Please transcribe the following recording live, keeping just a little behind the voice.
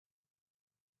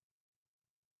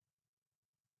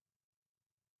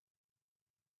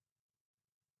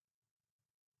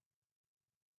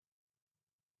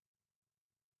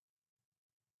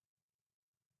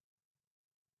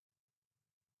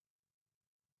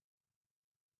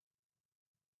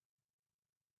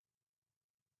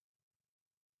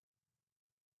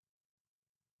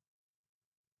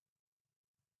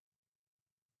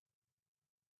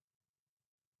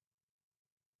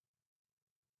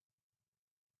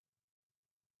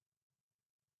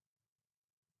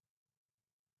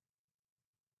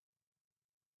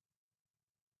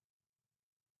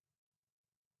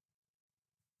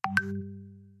Hello,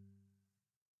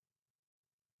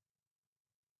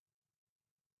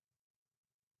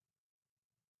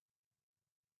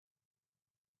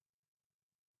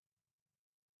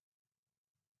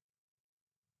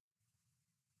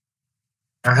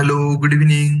 good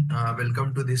evening.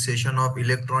 Welcome to this session of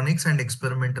electronics and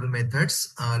experimental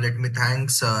methods. Let me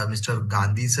thanks Mr.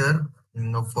 Gandhi sir,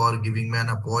 for giving me an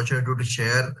opportunity to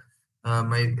share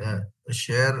my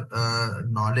share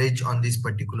knowledge on this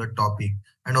particular topic,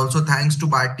 and also thanks to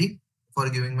BARTI for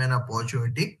giving me an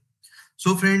opportunity.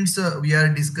 So, friends, we are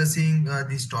discussing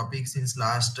this topic since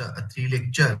last three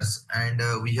lectures, and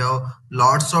we have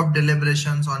lots of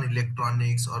deliberations on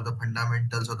electronics or the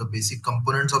fundamentals or the basic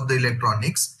components of the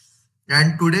electronics.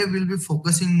 And today we'll be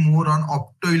focusing more on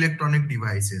optoelectronic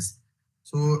devices.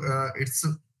 So, it's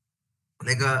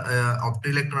like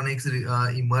optoelectronics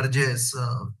emerges,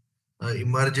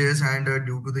 and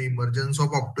due to the emergence of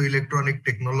optoelectronic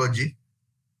technology,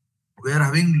 we are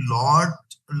having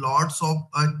lots of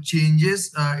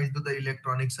changes into the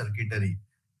electronic circuitry,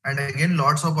 and again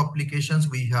lots of applications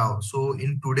we have. So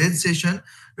in today's session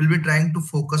we'll be trying to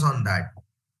focus on that.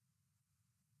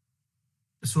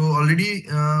 So already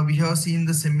we have seen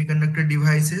the semiconductor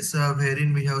devices,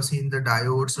 wherein we have seen the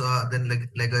diodes, then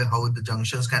how the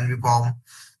junctions can be formed,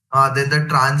 then the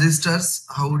transistors,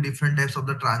 how different types of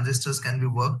the transistors can be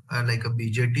worked, like a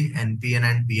BJT, NPN,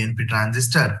 and PNP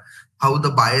transistor, how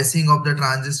the biasing of the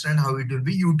transistor and how it will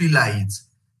be utilized.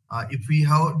 If we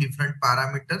have different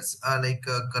parameters like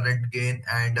current gain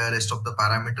and rest of the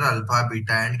parameter alpha,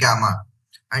 beta, and gamma,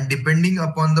 and depending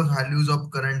upon the values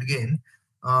of current gain,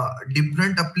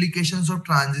 different applications of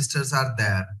transistors are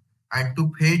there. And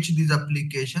to fetch these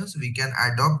applications, we can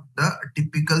adopt the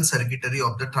typical circuitry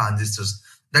of the transistors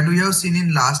that we have seen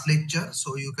in last lecture.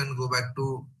 So you can go back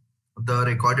to the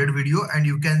recorded video and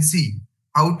you can see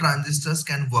how transistors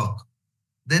can work.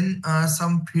 Then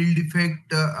some field effect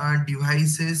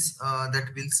devices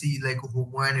that we'll see, like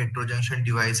homo and heterojunction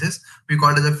devices. We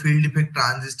call it the field effect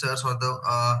transistors, or the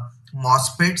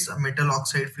MOSFETs, metal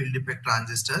oxide field effect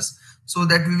transistors. So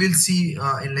that we will see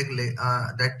in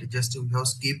that just we have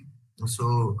skipped.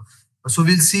 So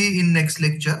we'll see in next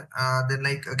lecture. Then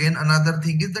again another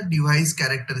thing is the device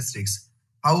characteristics,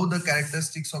 how the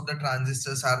characteristics of the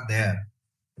transistors are there,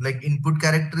 like input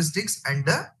characteristics and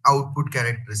the output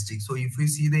characteristics. So if we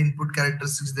see the input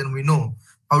characteristics, then we know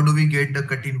how do we get the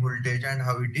cut-in voltage and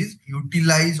how it is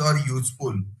utilized or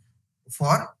useful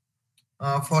for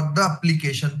the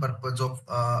application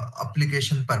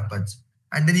purpose.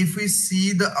 And then if we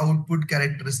see the output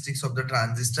characteristics of the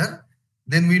transistor,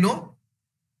 then we know,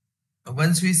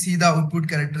 once we see the output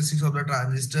characteristics of the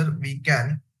transistor, we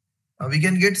can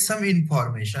get some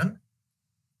information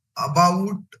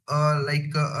about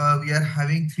we are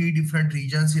having three different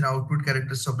regions in output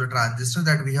characteristics of the transistor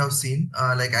that we have seen,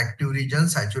 like active region,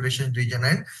 saturation region,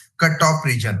 and cutoff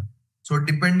region. So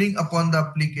depending upon the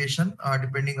application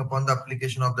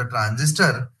of the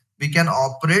transistor, we can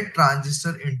operate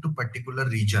transistor into particular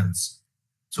regions.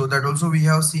 So that also we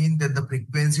have seen that the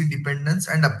frequency dependence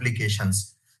and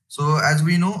applications. So as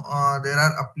we know, there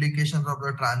are applications of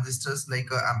the transistors like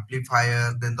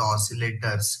amplifier, then the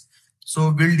oscillators.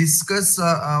 So we'll discuss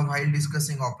while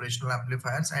discussing operational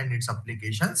amplifiers and its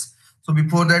applications. So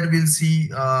before that, we'll see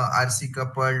RC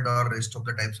coupled or rest of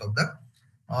the types of the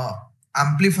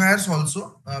amplifiers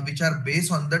also, which are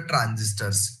based on the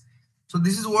transistors. So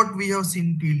this is what we have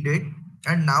seen till date.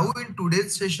 And now in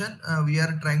today's session, we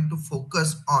are trying to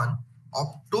focus on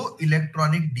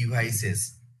optoelectronic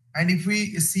devices. And if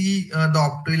we see the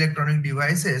optoelectronic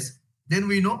devices, then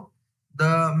we know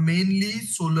the mainly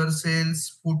solar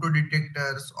cells,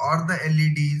 photodetectors, or the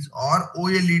LEDs or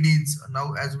OLEDs.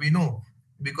 Now, as we know,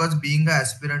 because being an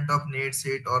aspirant of NET,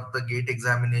 SET, or the GATE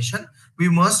examination, we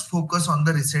must focus on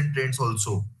the recent trends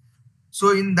also.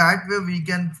 So in that way, we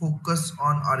can focus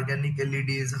on organic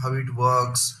LEDs, how it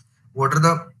works, what are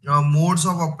the modes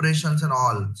of operations and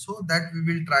all. So that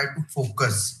we will try to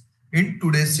focus in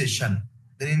today's session.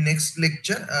 Then in next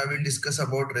lecture, we'll discuss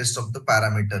about rest of the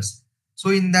parameters. So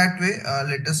in that way,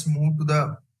 let us move to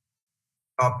the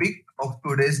topic of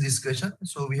today's discussion.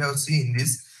 So we have seen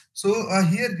this. So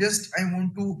here just I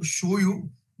want to show you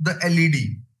the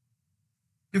LED.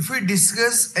 If we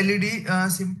discuss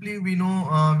LED, simply we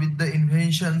know with the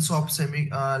inventions of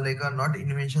not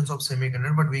inventions of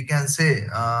semiconductor, but we can say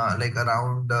like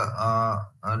around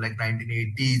like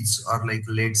 1980s or like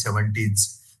late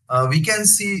 70s. We can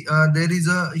see there is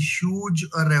a huge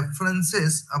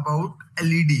references about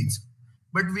LEDs,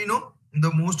 but we know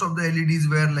the most of the LEDs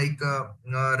were like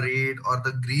red or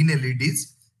the green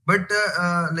LEDs, but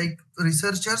like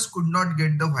researchers could not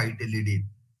get the white LED.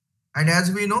 And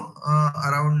as we know,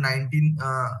 around 30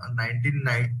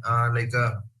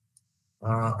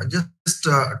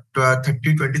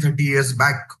 years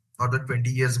back, or the 20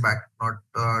 years back, not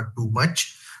too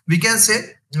much, we can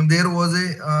say there was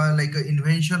a like a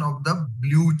invention of the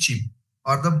blue chip,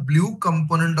 or the blue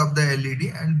component of the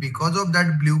LED, and because of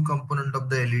that blue component of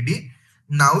the LED,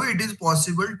 now it is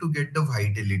possible to get the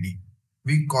white LED.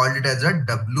 We called it as a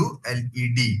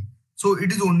WLED. So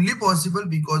it is only possible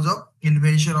because of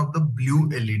invention of the blue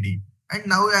LED. And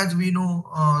now, as we know,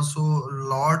 so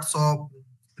lots of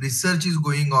research is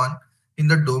going on in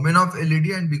the domain of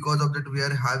LED, and because of that, we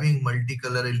are having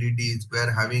multicolor LEDs. We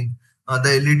are having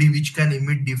the LED which can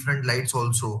emit different lights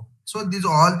also. So these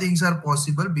all things are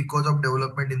possible because of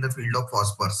development in the field of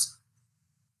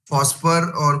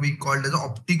phosphor, or we call it as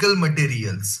optical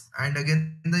materials. And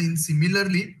again, in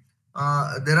similarly,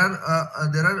 there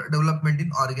are development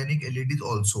in organic LEDs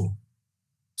also.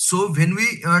 So when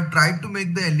we try to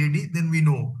make the LED, then we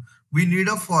know we need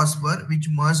a phosphor which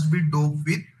must be doped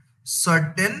with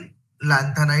certain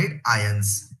lanthanide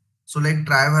ions. So like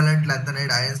trivalent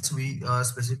lanthanide ions, we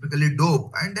specifically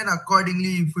dope, and then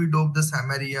accordingly, if we dope the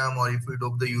samarium, or if we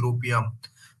dope the europium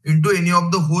into any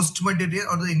of the host material,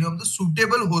 or any of the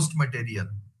suitable host material,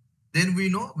 then we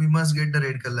know we must get the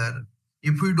red color.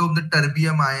 If we dope the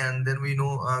terbium ion, then we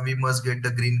know we must get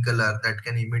the green color that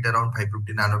can emit around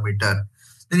 550 nanometer.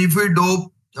 Then if we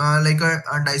dope like a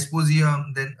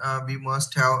dysprosium, then we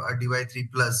must have a dy3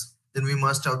 plus. Then we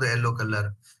must have the yellow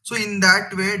color. So in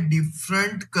that way,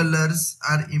 different colors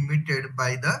are emitted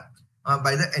by the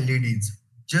LEDs,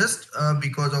 just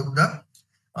because of the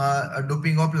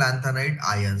doping of lanthanide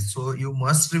ions. So you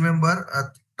must remember,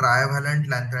 trivalent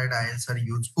lanthanide ions are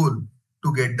useful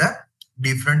to get the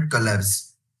different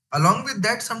colors. Along with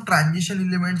that, some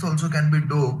transition elements also can be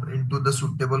doped into the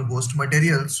suitable host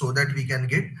material, so that we can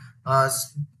get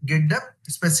the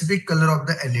specific color of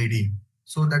the LED.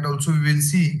 So that also we will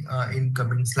see in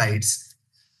coming slides.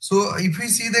 So if we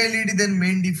see the LED, then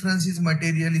main difference is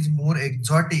material is more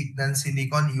exotic than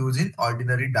silicon used in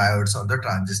ordinary diodes or the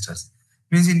transistors.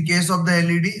 Means in case of the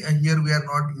LED, here we are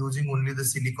not using only the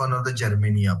silicon or the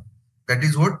germanium. That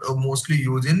is what mostly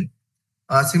used in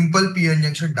simple PN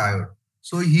junction diode.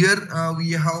 So here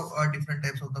we have different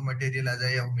types of the material, as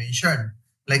I have mentioned,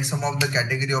 like some of the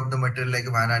category of the material like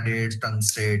vanadates,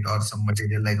 tungstate, or some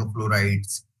material like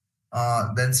fluorides,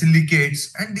 then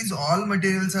silicates, and these all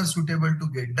materials are suitable to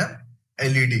get the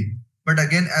LED. But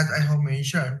again, as I have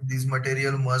mentioned, this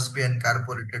material must be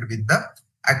incorporated with the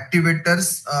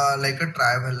activators like a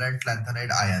trivalent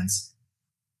lanthanide ions.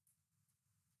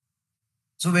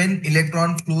 So when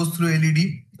electron flows through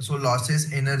LED, so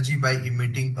losses energy by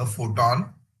emitting a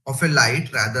photon of a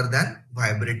light rather than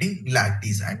vibrating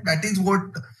lattice, and that is what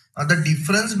the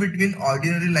difference between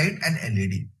ordinary light and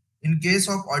LED. In case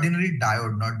of ordinary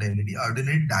diode, not the LED,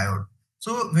 ordinary diode,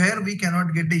 so where we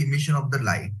cannot get the emission of the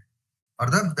light, or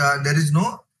there is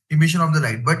no emission of the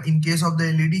light. But in case of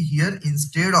the LED, here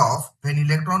instead of when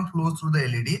electron flows through the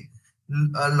LED,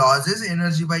 loses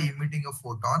energy by emitting a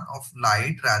photon of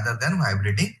light rather than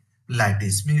vibrating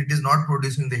lattice. Means it is not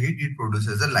producing the heat, it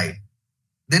produces the light.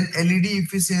 Then LED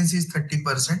efficiency is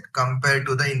 30% compared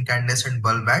to the incandescent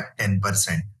bulb at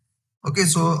 10%. Okay,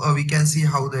 so we can see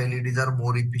how the LEDs are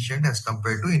more efficient as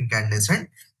compared to incandescent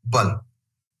bulb.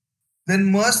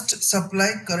 Then must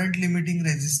supply current limiting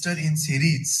resistor in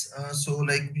series. So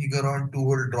like figure on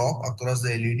 2-volt drop across the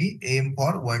LED, aim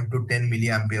for 1 to 10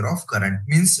 milliampere of current.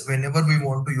 Means whenever we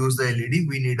want to use the LED,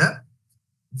 we need a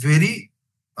very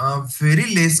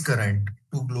less current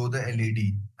to glow the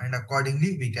LED, and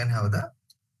accordingly we can have the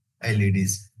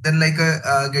LEDs. Then like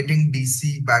getting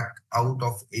DC back out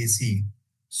of AC.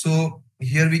 So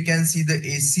here we can see the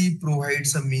AC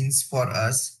provides a means for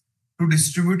us to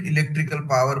distribute electrical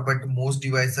power, but most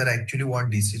devices are actually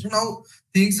want DC. So now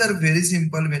things are very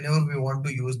simple. Whenever we want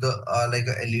to use the like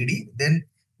a LED, then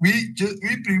we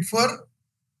prefer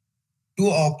to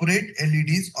operate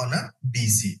LEDs on a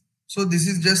DC. So this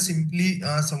is just simply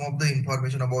some of the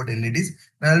information about LEDs.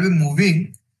 Now I'll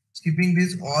be skipping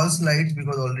these all slides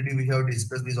because already we have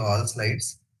discussed these all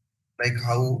slides, like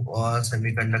how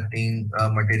semiconducting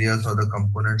materials or the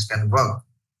components can work.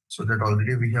 So that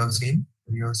already we have seen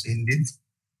this.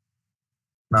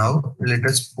 Now let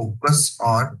us focus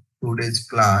on today's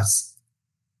class,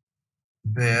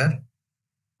 where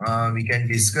we can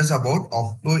discuss about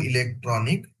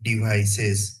optoelectronic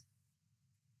devices.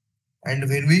 And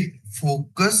when we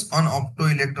focus on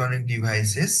optoelectronic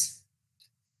devices,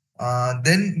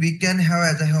 then we can have,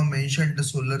 as I have mentioned, the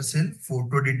solar cell,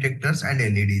 photodetectors, and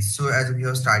LEDs. So as we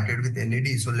have started with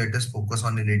LED, so let us focus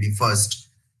on LED first.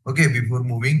 Okay, before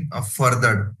moving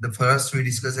further, the first we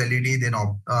discuss LED, then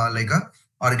like a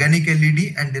organic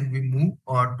LED, and then we move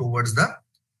towards the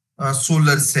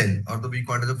solar cell, or the we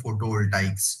call it the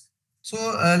photovoltaics. So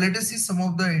let us see some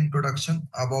of the introduction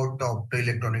about the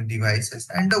optoelectronic devices,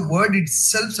 and the word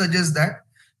itself suggests that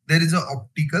there is a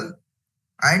optical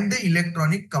and the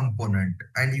electronic component,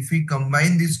 and if we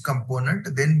combine this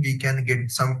component, then we can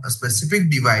get some specific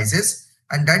devices,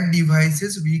 and that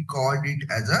devices we called it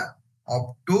as a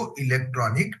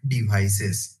optoelectronic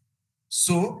devices.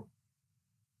 So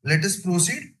let us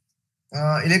proceed.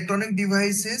 Electronic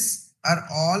devices are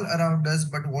all around us,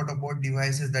 but what about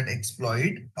devices that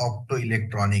exploit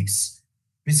optoelectronics?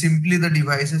 We simply the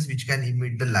devices which can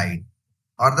emit the light,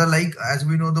 or the like as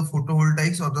we know the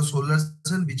photovoltaics or the solar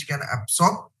cell which can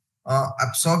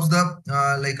absorbs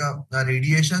the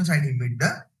radiations and emit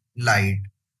the light.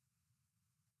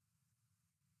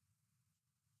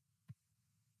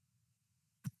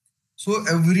 So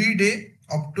every day,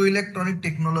 optoelectronic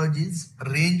technologies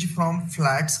range from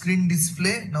flat screen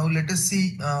display. Now let us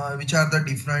see which are the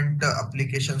different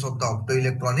applications of the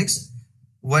optoelectronics.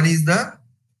 One is the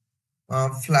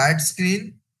flat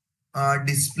screen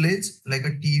displays like a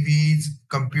TVs,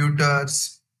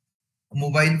 computers,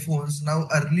 mobile phones. Now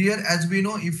earlier, as we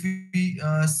know, if we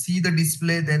see the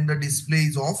display, then the display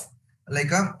is of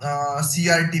like a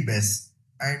CRT base,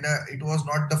 and it was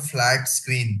not the flat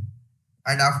screen.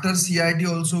 And after CIT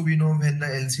also, we know when the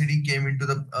LCD came into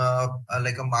the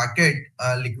like a market,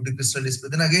 liquid crystal display,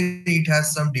 then again it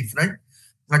has some different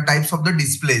types of the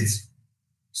displays.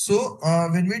 So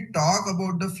when we talk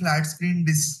about the flat screen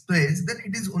displays, then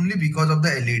it is only because of the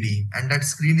LED, and that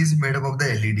screen is made up of the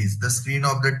LEDs. The screen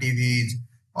of the TVs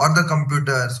or the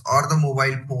computers or the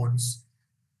mobile phones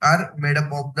are made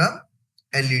up of the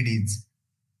LEDs.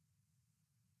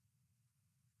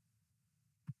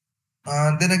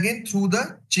 Then again, through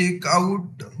the checkout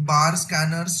bar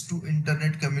scanners to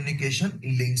internet communication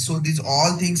links. So these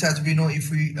all things, as we know, if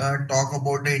we talk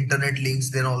about the internet links,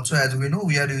 then also as we know,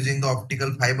 we are using the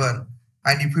optical fiber.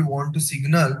 And if we want to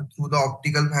signal through the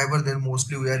optical fiber, then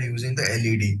mostly we are using the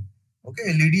LED.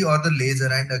 Okay, LED or the laser.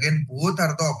 And again, both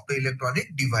are the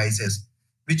optoelectronic devices,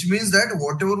 which means that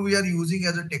whatever we are using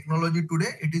as a technology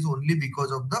today, it is only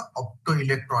because of the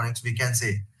optoelectronics, we can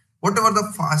say. Whatever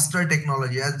the faster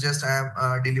technology, as just I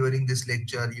am delivering this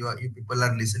lecture, you people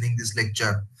are listening this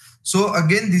lecture. So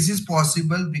again, this is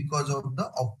possible because of the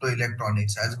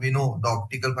optoelectronics. As we know, the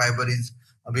optical fiber is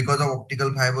because of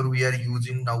optical fiber we are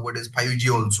using nowadays 5G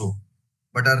also.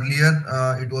 But earlier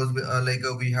it was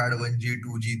we had 1G,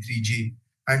 2G, 3G,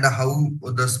 and how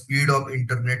the speed of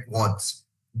internet was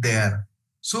there.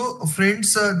 So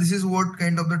friends, this is what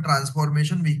kind of the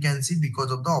transformation we can see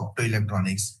because of the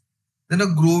optoelectronics. Then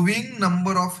a growing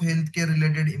number of healthcare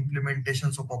related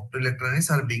implementations of optoelectronics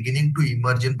are beginning to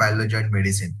emerge in biology and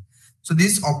medicine. So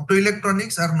these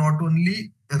optoelectronics are not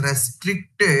only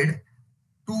restricted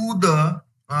to the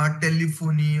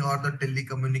telephony or the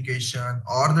telecommunication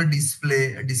or the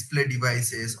display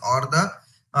devices or the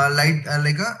light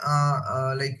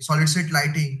like solid state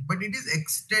lighting, but it is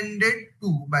extended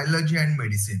to biology and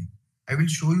medicine. I will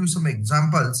show you some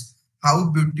examples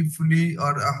how beautifully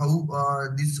or how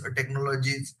these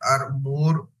technologies are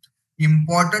more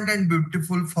important and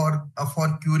beautiful for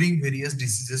curing various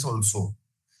diseases also.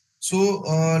 So,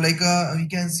 we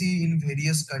can see in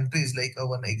various countries, like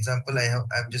one example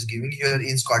I'm just giving here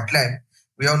in Scotland,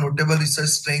 we have notable research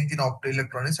strength in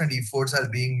optoelectronics, and efforts are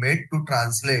being made to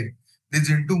translate this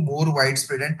into more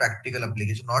widespread and practical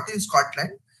application. Not in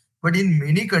Scotland, but in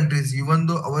many countries. Even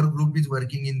though our group is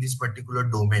working in this particular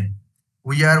domain,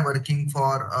 we are working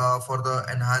for the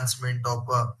enhancement of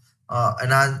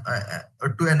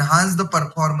to enhance the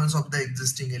performance of the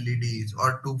existing LEDs,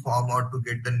 or to form or to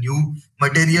get the new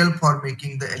material for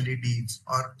making the LEDs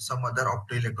or some other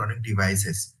optoelectronic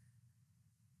devices.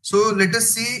 So let us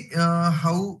see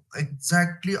how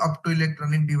exactly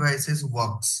optoelectronic devices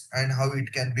works and how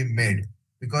it can be made.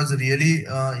 Because really,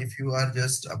 if you are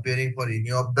just appearing for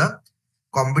any of the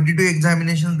competitive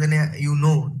examinations, then you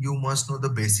must know the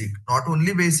basic. Not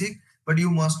only basic, but you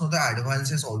must know the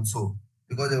advances also.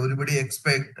 Because everybody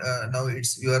expect now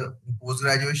it's your post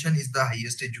graduation is the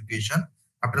highest education.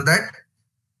 After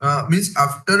that, means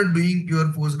after doing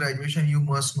your post graduation, you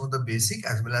must know the basic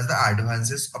as well as the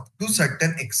advances up to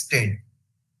certain extent.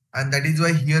 And that is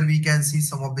why here we can see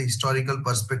some of the historical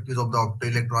perspectives of the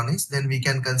optoelectronics. Then we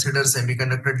can consider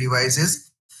semiconductor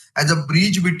devices as a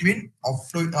bridge between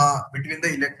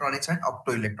the electronics and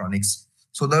optoelectronics.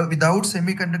 So the without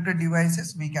semiconductor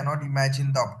devices, we cannot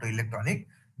imagine the optoelectronic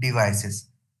devices.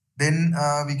 Then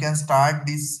we can start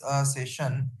this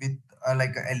session with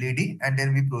like a LED, and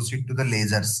then we proceed to the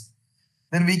lasers.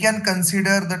 Then we can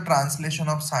consider the translation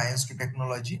of science to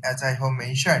technology, as I have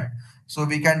mentioned. So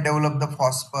we can develop the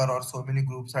phosphor, or so many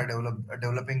groups are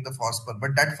developing the phosphor,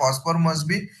 but that phosphor must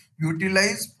be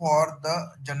utilized for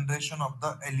the generation of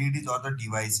the LEDs or the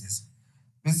devices.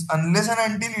 Means unless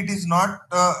and until it is not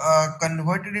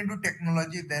converted into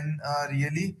technology, then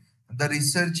really the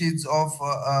research is of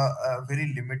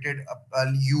very limited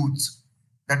use.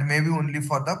 That may be only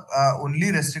for the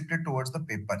only restricted towards the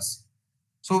papers.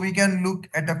 So we can look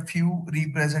at a few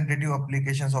representative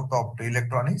applications of the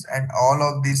optoelectronics, and all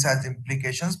of these has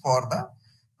implications for the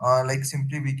like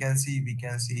simply we can see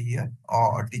here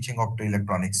teaching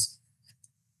optoelectronics.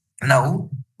 Now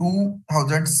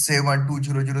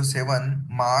 2007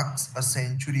 marks a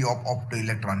century of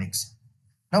optoelectronics.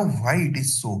 Now, why it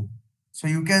is so? So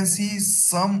you can see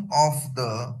some of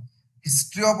the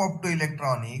history of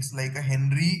optoelectronics, like a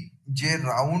Henry J.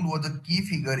 Round was a key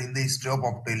figure in the history of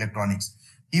optoelectronics.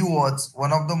 He was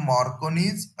one of the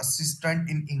Marconi's assistant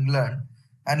in England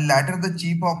and later the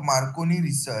chief of Marconi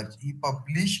research. He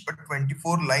published a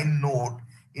 24-line note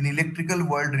in Electrical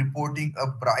World reporting a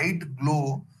bright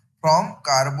glow from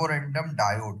carborundum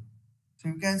diode. So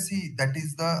you can see that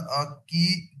is the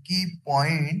key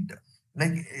point.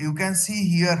 Like you can see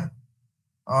here,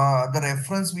 the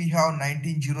reference we have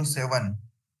 1907.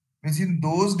 Means in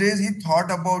those days he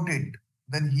thought about it.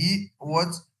 Then he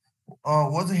was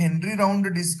Henry Round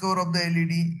the discoverer of the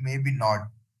LED? Maybe not,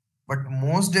 but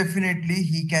most definitely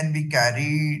he can be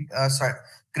credited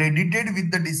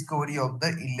with the discovery of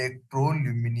the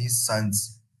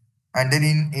electroluminescence. And then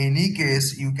in any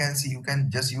case, you can see,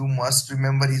 you must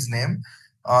remember his name,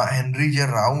 Henry J.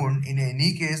 Round. In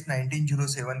any case,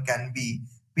 1907 can be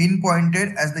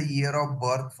pinpointed as the year of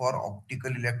birth for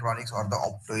optical electronics or the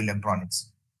optoelectronics.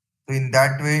 So in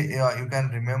that way, you can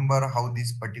remember how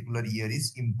this particular year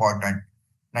is important,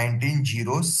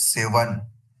 1907.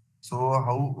 So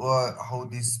how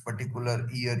this particular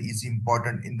year is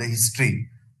important in the history.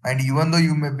 And even though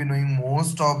you may be knowing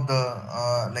most of the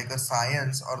like a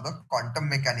science or the quantum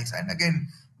mechanics, and again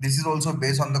this is also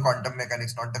based on the quantum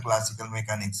mechanics, not the classical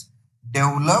mechanics.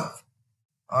 Develop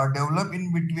develop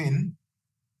in between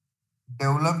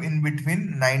develop in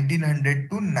between 1900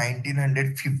 to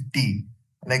 1950.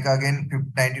 Like again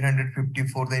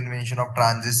 1954, the invention of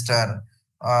transistor.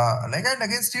 Like and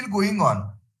again still going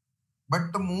on, but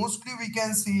mostly we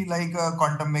can see like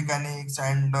quantum mechanics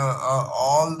and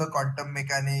all the quantum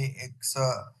mechanics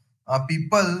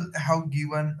people have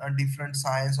given a different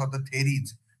science or the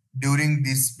theories during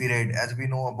this period. As we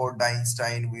know about the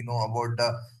Einstein, we know about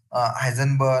the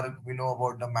Heisenberg, we know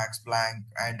about the Max Planck,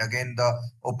 and again the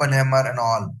Oppenheimer and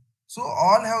all. So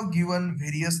all have given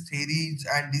various theories,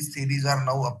 and these theories are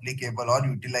now applicable or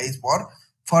utilized for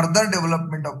further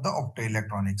development of the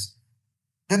optoelectronics.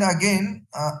 Then again,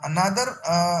 another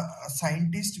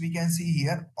scientist we can see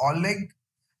here, Oleg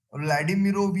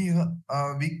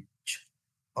Vladimirovich.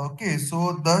 Okay,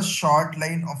 so the short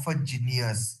line of a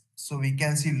genius. So we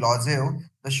can see Lozev,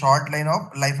 the short line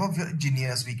of life of a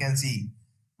genius. We can see.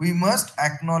 We must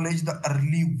acknowledge the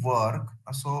early work.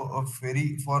 So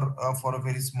for a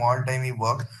very small time he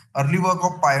worked. Early work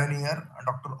of pioneer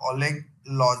Dr. Oleg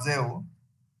Lozev.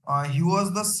 He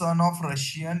was the son of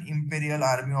Russian Imperial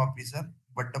Army officer,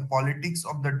 but the politics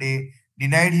of the day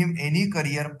denied him any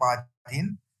career path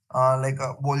in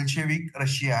Bolshevik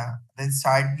Russia. Then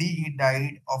sadly, he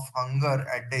died of hunger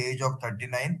at the age of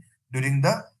 39 during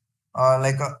the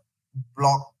like a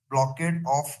blockade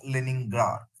of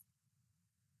Leningrad.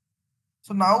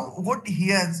 So now what he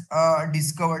has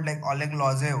discovered, like Oleg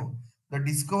Lozev, the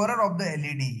discoverer of the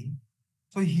LED.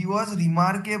 So he was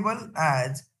remarkable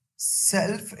as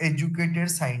self-educated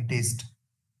scientist,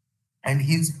 and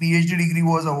his PhD degree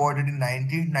was awarded in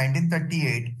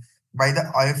 1938 by the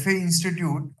IFA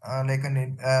Institute,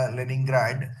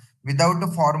 Leningrad, without a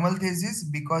formal thesis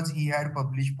because he had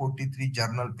published 43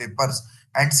 journal papers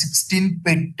and 16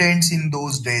 patents in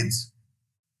those days.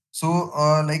 So,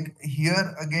 like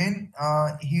here again,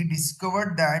 he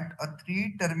discovered that a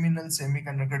three-terminal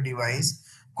semiconductor device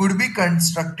could be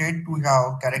constructed to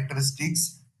have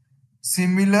characteristics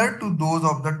similar to those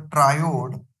of the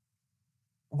triode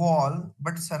wall,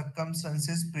 but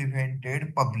circumstances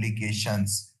prevented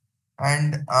publications.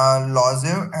 And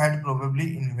Lozev had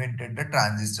probably invented the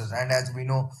transistors. And as we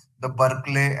know, the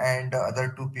Berkeley and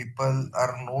other two people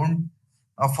are known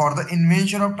for the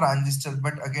invention of transistors.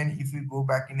 But again, if we go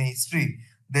back in history,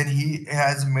 then he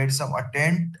has made some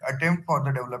attempt for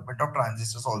the development of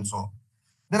transistors also.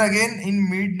 Then again, in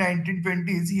mid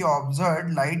 1920s, he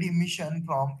observed light emission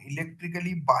from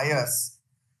electrically biased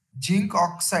zinc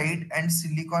oxide and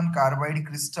silicon carbide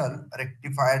crystal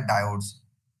rectifier diodes.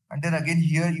 And then again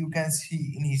here you can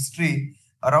see in history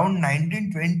around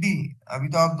 1920 अभी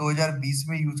तो आप 2020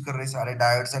 में use कर रहे सारे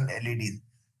diodes and LEDs,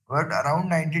 but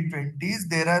around 1920s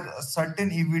there are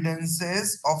certain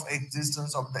evidences of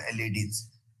existence of the LEDs,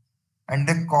 and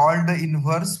they called the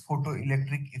inverse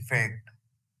photoelectric effect.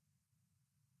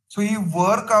 So he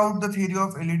worked out the theory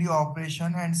of LED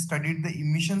operation and studied the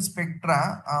emission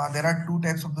spectra. There are two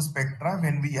types of the spectra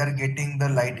when we are getting the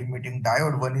light emitting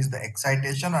diode. One is the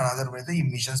excitation, another one is the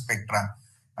emission spectra.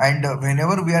 And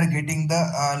whenever we are getting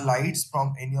the lights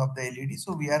from any of the LED,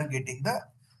 so we are getting the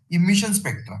emission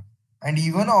spectra. And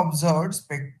even observed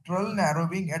spectral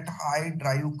narrowing at high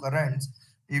drive currents,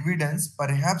 evidence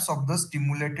perhaps of the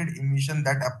stimulated emission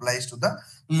that applies to the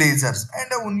lasers.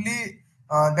 And only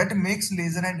that makes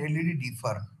laser and LED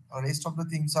differ. Rest of the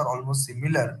things are almost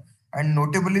similar. And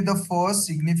notably, the first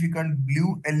significant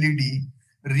blue LED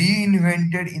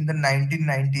reinvented in the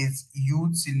 1990s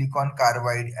used silicon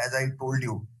carbide, as I told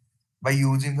you, by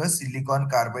using a silicon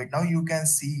carbide. Now you can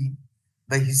see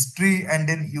the history, and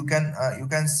then you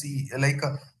can see like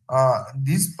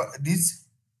these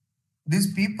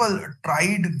people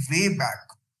tried way back,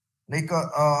 like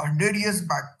 100 years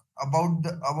back, about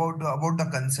the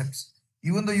concepts.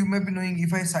 Even though you may be knowing,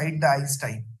 if I cite the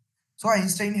Einstein, so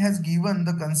Einstein has given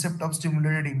the concept of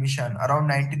stimulated emission around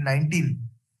 1919,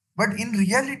 but in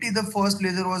reality the first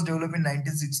laser was developed in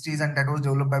 1960s, and that was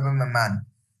developed by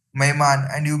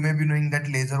Mayman, and you may be knowing that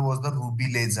laser was the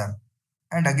ruby laser.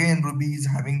 And again ruby is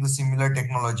having the similar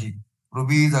technology.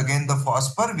 Ruby is again the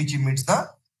phosphor which emits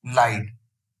the light.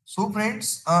 So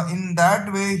friends, in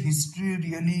that way, history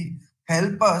really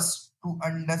help us to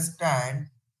understand,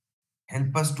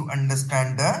 help us to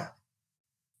understand the,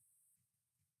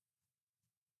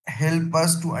 help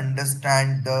us to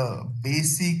understand the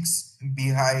basics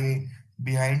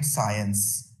behind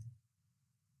science,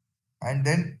 and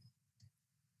then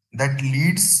that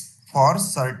leads for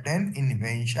certain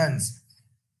inventions.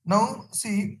 Now,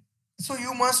 see, so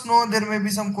you must know there may be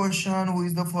some question who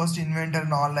is the first inventor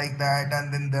and all like that,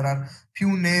 and then there are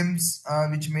few names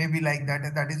which may be like that.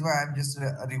 And that is why I'm just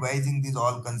revising these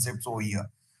all concepts over here.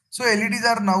 So LEDs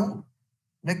are now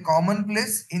like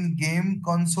commonplace in game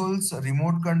consoles,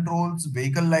 remote controls,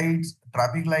 vehicle lights,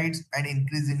 traffic lights, and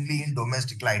increasingly in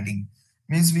domestic lighting.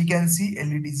 Means we can see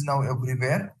LEDs now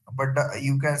everywhere, but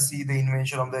you can see the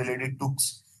invention of the LED took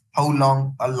how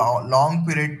long, a long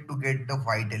period to get the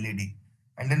white LED.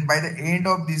 And then by the end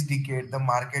of this decade, the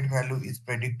market value is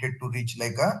predicted to reach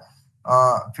like a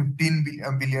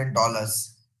 $15 billion.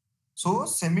 So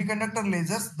semiconductor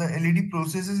lasers, the LED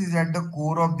processes is at the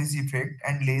core of this effect,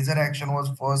 and laser action was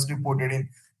first reported in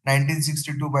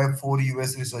 1962 by four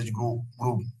US research group,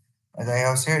 as I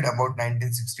have said about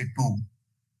 1962.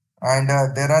 And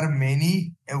there are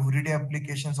many everyday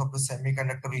applications of the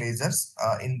semiconductor lasers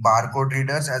in barcode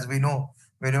readers. As we know,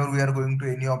 whenever we are going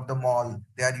to any of the mall,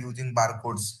 they are using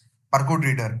barcode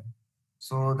reader.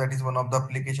 So that is one of the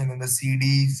application in the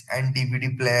CDs and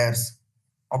DVD players,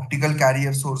 optical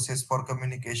carrier sources for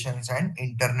communications and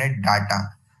internet data.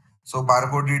 So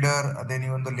barcode reader, then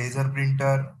even the laser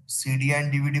printer, CD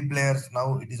and DVD players.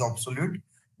 Now it is obsolete.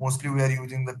 Mostly we are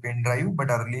using the pen drive,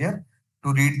 but earlier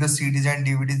to read the CDs and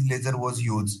DVDs, laser was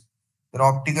used. There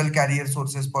are optical carrier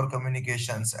sources for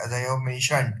communications. As I have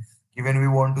mentioned, when we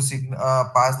want to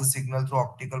pass the signal through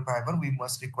optical fiber, we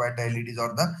must require the LEDs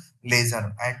or the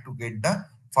laser, and to get the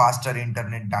faster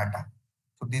internet data.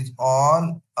 So these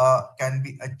all can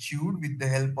be achieved with the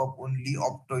help of only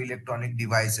optoelectronic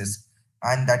devices,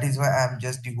 and that is why I am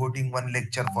just devoting one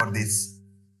lecture for this.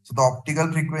 So the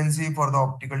optical frequency for the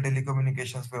optical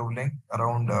telecommunications wavelength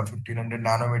around 1500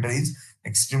 nanometer is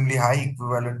extremely high,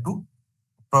 equivalent to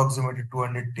approximately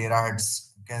 200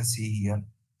 terahertz. You can see here.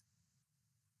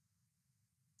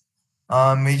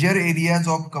 Major areas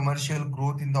of commercial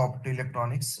growth in the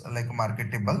optoelectronics, like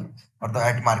marketable or the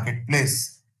at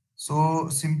marketplace. So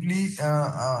simply,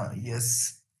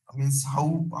 yes, means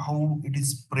how it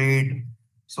is spread.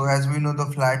 So as we know, the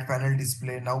flat panel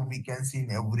display now we can see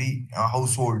in every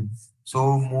household.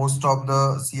 So most of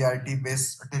the CRT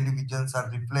based televisions are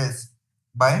replaced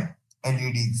by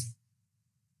LEDs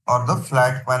or the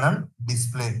flat panel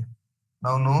display.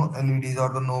 Now, no LEDs or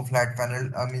the no flat panel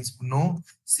means no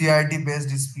CRT based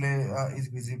display is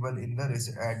visible in the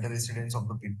at the residence of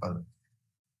the people.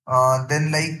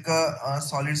 Then like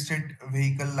solid state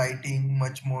vehicle lighting,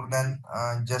 much more than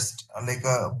just like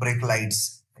brake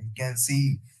lights. You can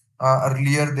see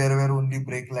earlier there were only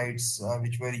brake lights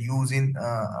which were used in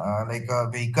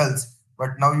vehicles, but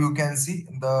now you can see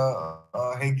the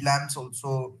headlamps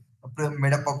also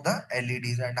made up of the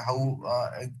LEDs, and how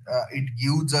it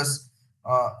gives us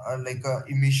like a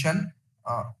emission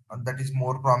uh, that is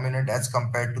more prominent as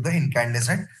compared to the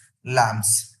incandescent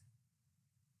lamps.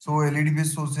 So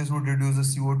LED-based sources would reduce the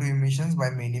CO2 emissions by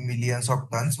many millions of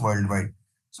tons worldwide.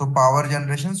 So power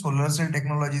generation, solar cell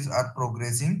technologies are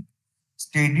progressing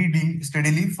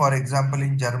steadily. For example,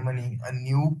 in Germany, a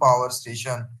new power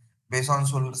station based on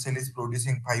solar cell is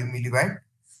producing 5 milliwatt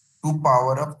to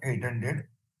power of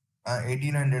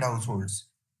 1800 households.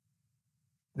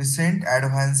 Recent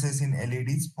advances in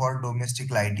LEDs for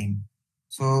domestic lighting.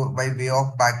 So by way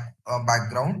of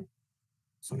background,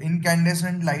 so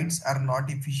incandescent lights are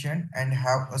not efficient and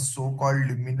have a so-called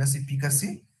luminous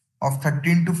efficacy of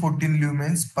 13 to 14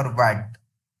 lumens per watt.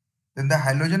 Then the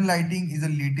halogen lighting is a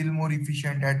little more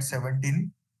efficient at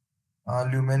 17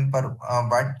 lumen per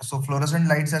watt. So fluorescent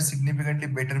lights are significantly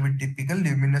better with typical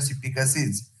luminous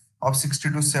efficacies of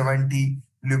 60 to 70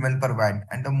 lumen per watt.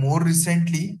 And the more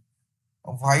recently,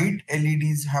 white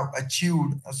LEDs have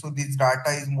achieved. So this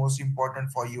data is most important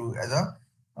for you as a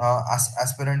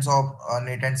aspirants of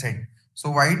net and set.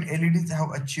 So white LEDs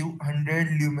have achieved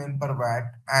 100 lumen per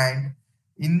watt, and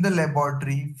in the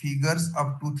laboratory, figures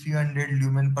up to 300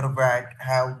 lumen per watt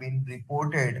have been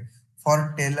reported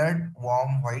for tailored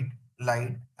warm white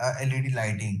light LED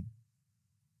lighting.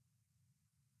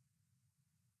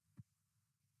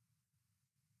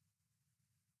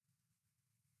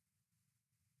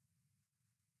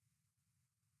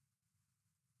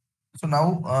 So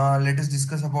now let us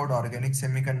discuss about organic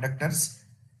semiconductors.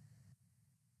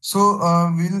 So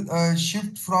we'll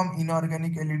shift from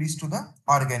inorganic LEDs to the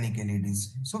organic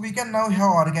LEDs. So we can now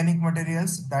have organic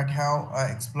materials that have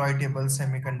exploitable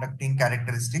semiconducting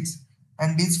characteristics,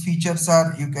 and these features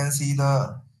are, you can see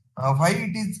the why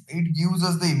it gives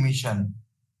us the emission.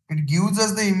 It gives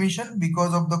us the emission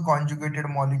because of the conjugated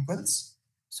molecules.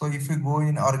 So if we go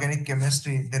in organic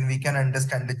chemistry, then we can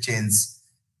understand the chains,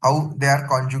 how they are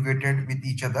conjugated with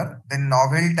each other. Then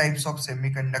novel types of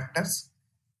semiconductors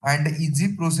and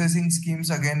easy processing schemes.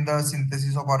 Again, the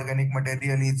synthesis of organic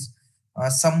material is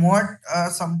somewhat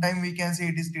sometimes we can say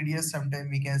it is tedious, sometimes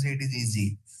we can say it is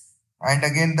easy. And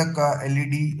again, the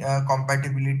LED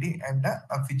compatibility and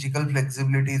physical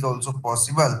flexibility is also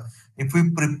possible if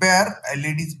we prepare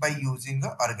LEDs by using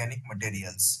the organic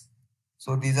materials.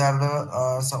 So these are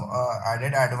the some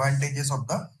added advantages of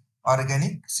the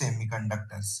organic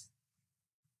semiconductors.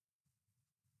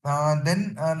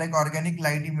 Then, like organic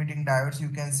light emitting diodes, you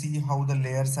can see how the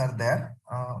layers are there.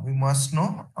 We must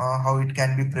know how it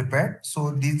can be prepared. So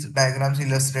these diagrams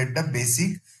illustrate the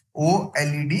basic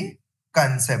OLED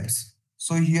concepts.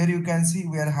 So here you can see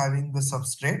we are having the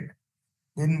substrate.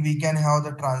 Then we can have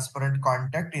the transparent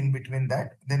contact in between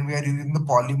that. Then we are using the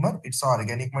polymer, it's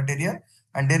organic material.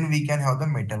 And then we can have the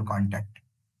metal contact.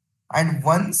 And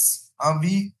once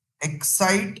we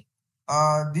excite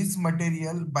this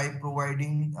material by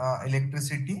providing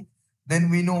electricity,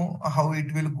 then we know how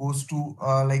it will goes to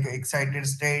like excited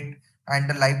state, and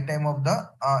the lifetime of the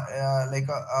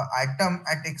atom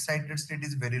at excited state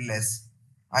is very less,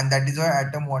 and that is why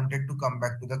atom wanted to come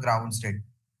back to the ground state,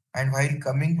 and while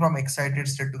coming from excited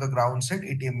state to the ground state,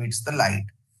 it emits the light.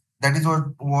 That is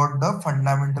what the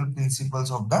fundamental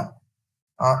principles of the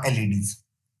LEDs.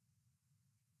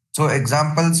 So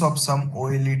examples of some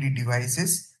OLED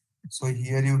devices. So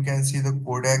here you can see the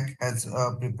Kodak has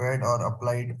prepared or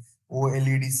applied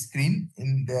OLED screen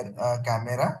in their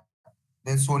camera.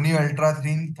 Then Sony Ultra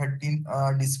Thin 13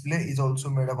 display is also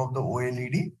made up of the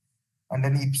OLED, and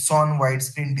then Epson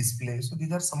widescreen display. So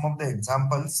these are some of the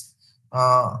examples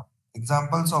of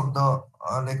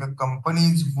the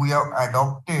companies who have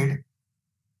adopted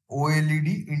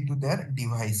OLED into their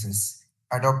devices,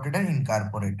 adopted and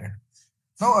incorporated.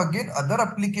 Now again, other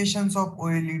applications of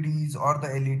OLEDs or the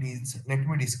LEDs, let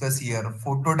me discuss here.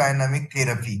 Photodynamic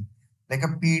therapy, like a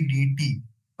PDT.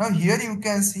 Now here you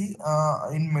can see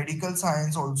in medical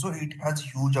science also it has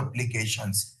huge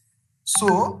applications.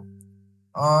 So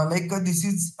this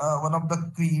is one of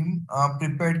the cream,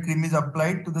 prepared cream is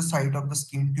applied to the site of the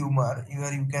skin tumor.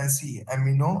 Here you can see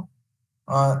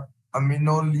uh,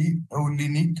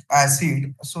 aminolenic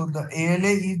acid. So the ALA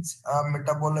is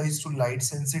metabolized to light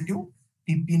sensitive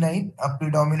PP9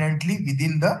 predominantly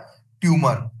within the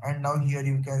tumor. And now here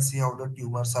you can see how the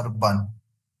tumors are burned.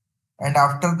 And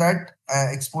after that,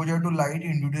 exposure to light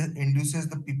induces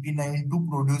the PP9 to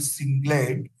produce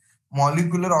singlet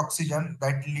molecular oxygen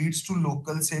that leads to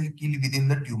local cell kill within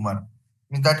the tumor.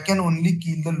 That can only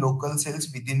kill the local cells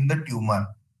within the tumor.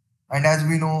 And as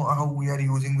we know how we are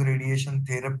using the radiation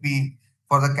therapy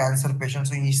for the cancer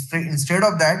patients, so instead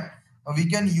of that, we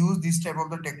can use this type of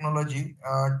the technology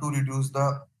to reduce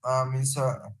the means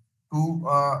to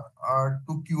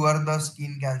cure the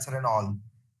skin cancer and all.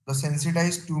 The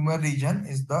sensitized tumor region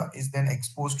is then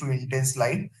exposed to intense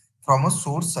light from a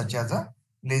source such as a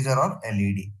laser or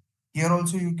LED. Here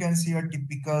also you can see a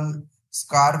typical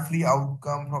scar-free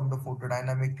outcome from the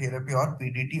photodynamic therapy or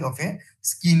PDT of a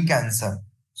skin cancer.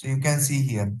 So you can see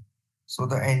here. So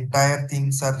the entire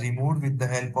things are removed with the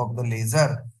help of the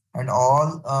laser, and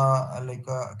all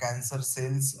cancer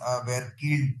cells were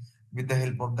killed with the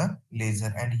help of the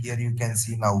laser. And here you can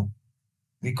see now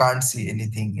we can't see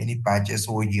anything, any patches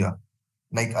over here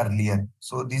like earlier.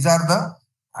 So these are the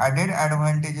added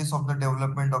advantages of the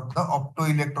development of the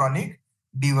optoelectronic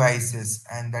devices,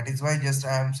 and that is why just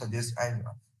I am suggest I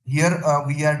here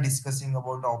we are discussing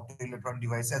about the optoelectronic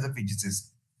device as a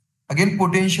physicist. Again,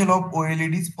 potential of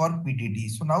OLEDs for PDT.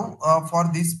 So now for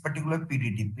this particular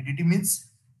PDT means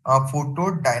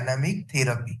photodynamic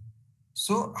therapy.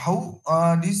 So how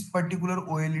these particular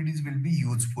OLEDs will be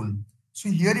useful? So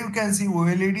here you can see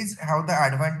OLEDs have the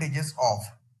advantages of.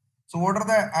 So what are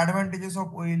the advantages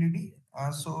of OLED?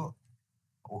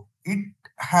 It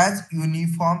has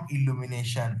uniform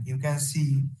illumination. You can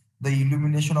see the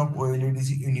illumination of OLED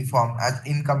is uniform as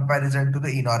in comparison to the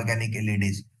inorganic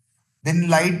LEDs. Then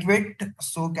lightweight,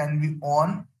 so can be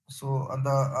on. So on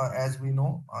the as we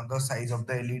know on the size of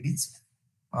the LEDs.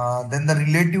 Then the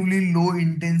relatively low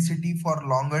intensity for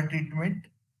longer treatment.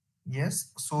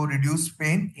 Yes, so reduce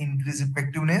pain, increase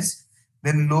effectiveness.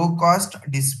 Then low cost,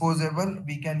 disposable.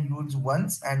 We can use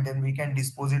once and then we can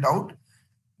dispose it out.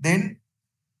 Then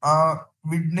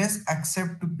witness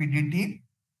accept to PDT.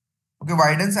 Okay,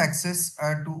 widens access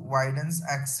to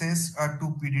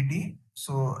PDT.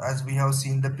 So as we have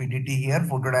seen the PDT here,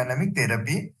 photodynamic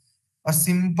therapy, a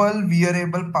simple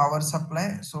wearable power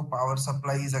supply. So power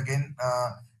supply is again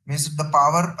means the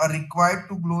power required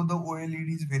to glow the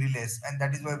OLED is very less, and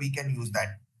that is why we can use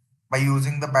that by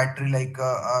using the battery like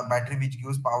battery which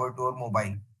gives power to our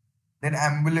mobile. Then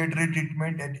ambulatory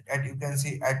treatment at you can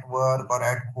see at work or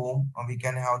at home, we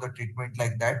can have the treatment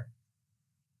like that.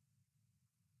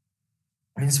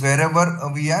 Means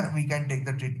wherever we are, we can take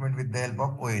the treatment with the help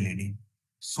of OLED.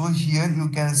 So here you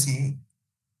can see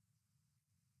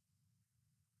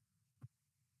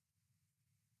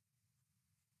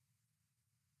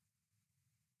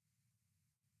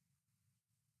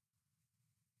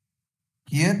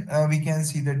here we can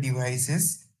see the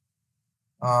devices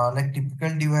like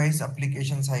typical device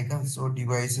application cycle. So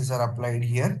devices are applied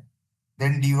here.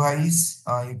 Then device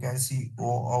you can see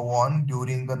on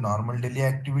during the normal daily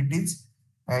activities.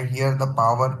 And here the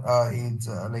power is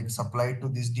like supplied to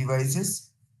these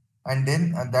devices, and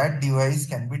then that device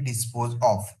can be disposed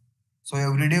of. So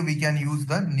every day we can use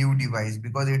the new device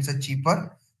because it's a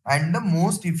cheaper and the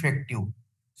most effective.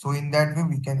 So in that way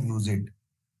we can use it.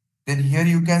 Then here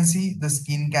you can see the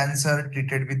skin cancer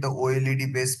treated with the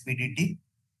OLED based PDT.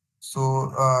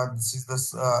 So this is the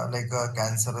like a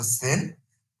cancerous cell,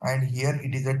 and here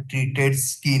it is a treated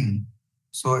skin.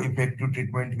 So effective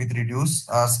treatment with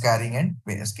reduced scaring and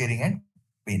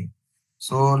pain.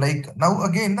 So like now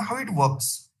again how it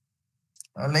works.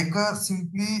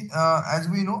 Simply as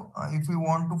we know, if we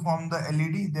want to form the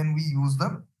LED, then we use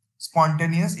the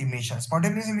spontaneous emission.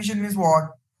 Spontaneous emission means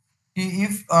what?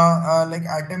 If like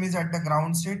atom is at the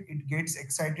ground state, it gets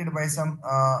excited by some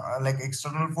like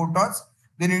external photons,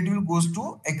 then it will goes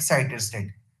to excited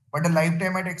state. But the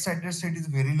lifetime at excited state is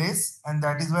very less, and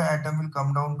that is why atom will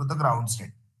come down to the ground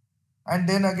state. And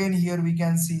then again here we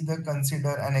can see the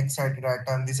consider an excited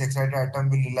atom. This excited atom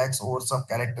will relax over some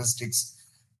characteristics.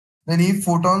 Then if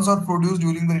photons are produced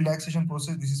during the relaxation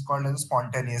process, this is called as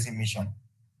spontaneous emission.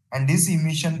 And this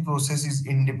emission process is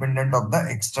independent of the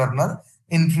external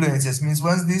influences. Means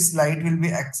once this light will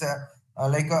be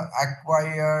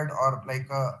acquired or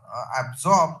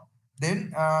absorbed,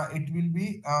 then it will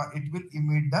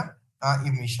emit the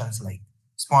emissions like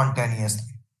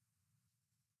spontaneously.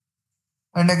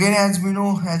 And again, as we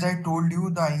know, as I told you,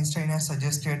 the Einstein has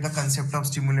suggested the concept of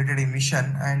stimulated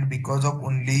emission, and because of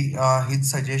only his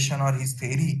suggestion or his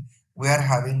theory, we are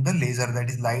having the laser, that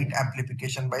is light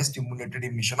amplification by stimulated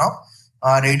emission of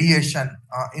radiation.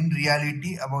 In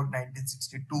reality, about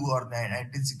 1962 or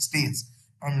 1960s,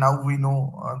 and now we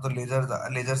know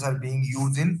lasers are being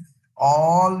used in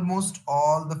almost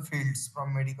all the fields,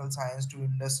 from medical science to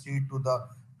industry to the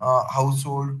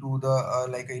household to the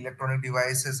like electronic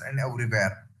devices and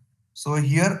everywhere. So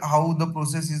here how the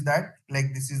process is that,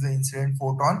 like this is the incident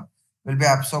photon will be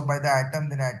absorbed by the atom,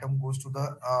 then atom goes to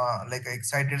the like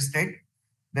excited state.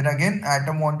 Then again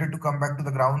atom wanted to come back to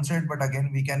the ground state, but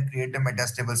again we can create a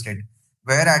metastable state.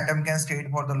 where atom can stay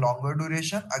for the longer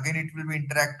duration. Again, it will be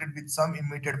interacted with some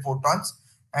emitted photons,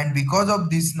 and because of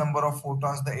this number of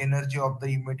photons, the energy of the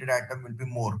emitted atom will be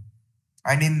more.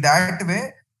 And in that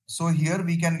way, so here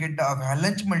we can get the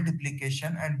avalanche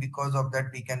multiplication, and because of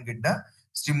that we can get the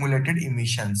stimulated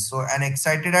emissions. So an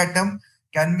excited atom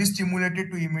can be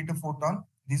stimulated to emit a photon.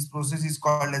 This process is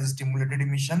called as a stimulated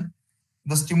emission.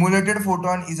 The stimulated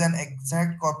photon is an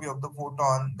exact copy of the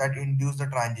photon that induced the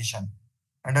transition,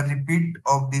 and a repeat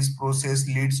of this process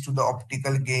leads to the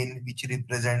optical gain, which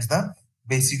represents the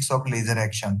basics of laser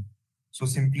action. So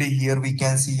simply here we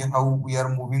can see how we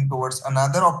are moving towards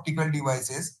another optical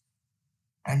devices,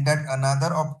 and that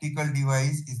another optical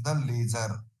device is the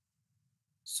laser.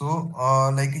 So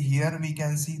like here we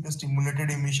can see the stimulated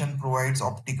emission provides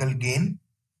optical gain.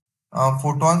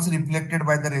 Photons reflected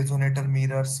by the resonator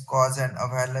mirrors cause an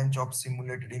avalanche of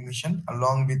simulated emission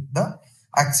along with the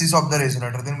axis of the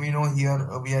resonator. Then we know here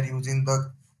we are using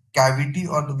the cavity,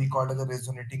 or we call it the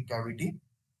resonating cavity.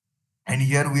 And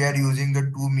here we are using the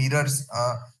two mirrors.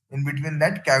 In between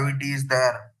that cavity is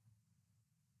there.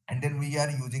 And then we are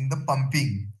using the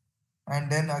pumping. And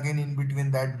then again in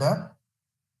between that the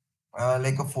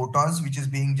like a photons which is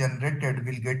being generated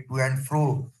will get to and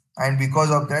fro, and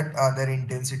because of that their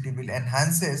intensity will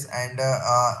enhances, and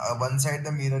one side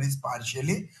the mirror is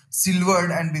partially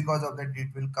silvered, and because of that it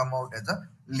will come out as a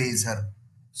laser.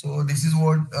 So this is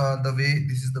what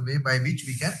this is the way by which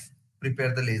we can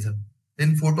prepare the laser.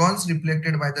 Then photons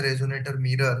reflected by the resonator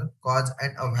mirror cause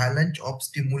an avalanche of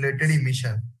stimulated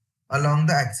emission along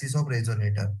the axis of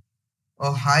resonator.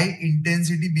 A high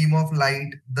intensity beam of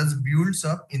light thus builds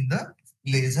up in the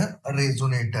laser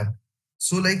resonator.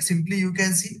 So like simply you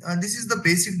can see this is the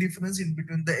basic difference in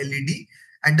between the LED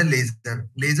and the laser.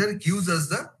 Laser gives us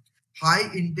the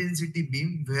high intensity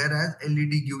beam, whereas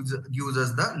LED gives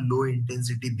us the low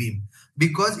intensity beam,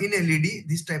 because in LED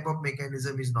this type of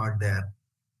mechanism is not there,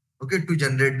 okay, to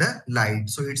generate the light.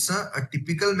 So it's a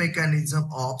typical mechanism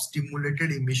of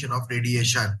stimulated emission of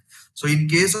radiation. So in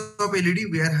case of LED,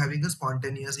 we are having a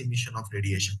spontaneous emission of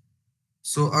radiation.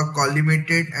 So a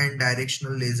collimated and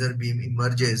directional laser beam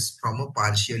emerges from a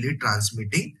partially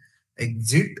transmitting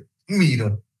exit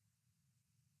mirror.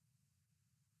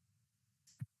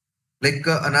 Like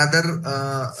another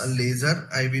laser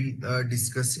I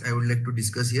would like to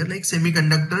discuss here, like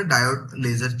semiconductor diode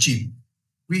laser chip.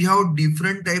 We have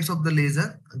different types of the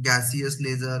laser: gaseous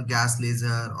laser, gas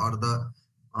laser, or the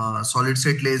solid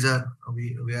state laser.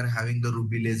 We are having the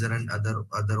ruby laser and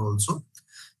other also.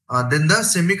 Then the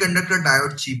semiconductor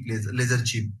diode chip laser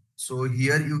chip. So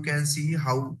here you can see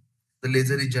how the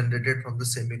laser is generated from the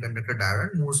semiconductor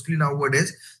diode. Mostly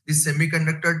nowadays, this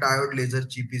semiconductor diode laser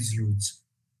chip is used.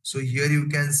 So here you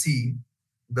can see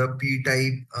the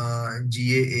P-type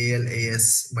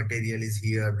GaAs material is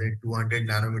here. The 200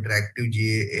 nanometer active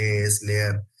GaAs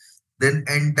layer. Then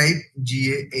N-type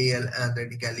GaAl,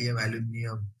 that gallium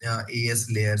aluminum AS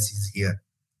layers is here.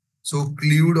 So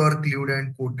glued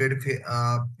and coated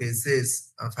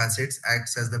facets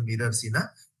acts as the mirrors in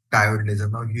a diode laser.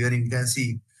 Now here you can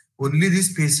see only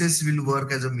these faces will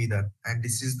work as a mirror, and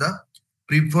this is the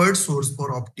preferred source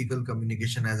for optical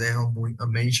communication. As I have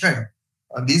mentioned,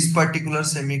 this particular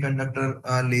semiconductor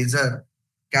laser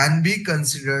can be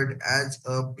considered as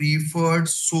a preferred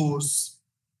source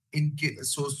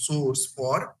source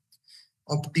for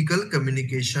optical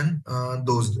communication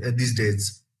these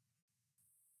days.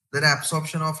 The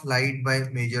absorption of light by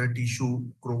major tissue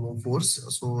chromophores.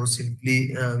 So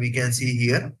simply we can see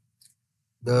here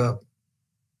the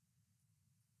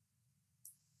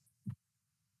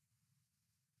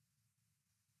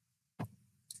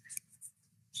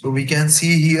we can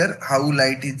see here how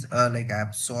light is like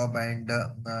absorbed, and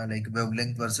like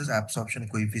wavelength versus absorption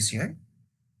coefficient.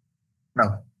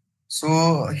 Now,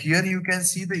 so here you can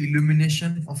see the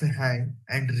illumination of a hand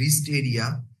and wrist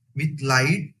area with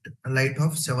light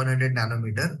of 700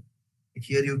 nanometer.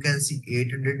 Here you can see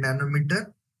 800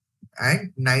 nanometer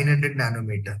and 900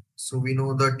 nanometer. So we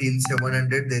know that till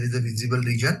 700 there is a visible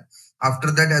region.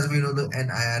 After that, as we know, the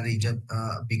NIR region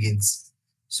begins.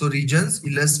 So regions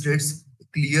illustrates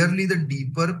clearly the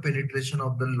deeper penetration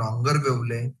of the longer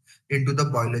wavelength into the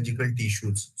biological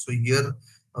tissues. So here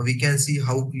we can see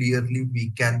how clearly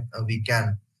we can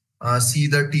see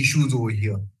the tissues over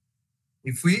here.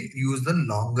 If we use the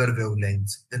longer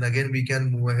wavelengths, then again we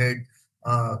can move ahead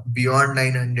beyond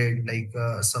 900, like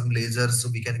some lasers so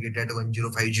we can get at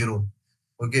 1050.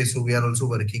 Okay, so we are also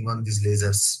working on these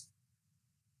lasers.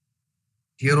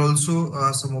 Here also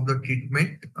some of the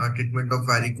treatment of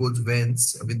varicose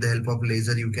veins with the help of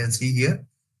laser. You can see here,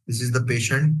 this is the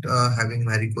patient having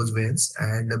varicose veins,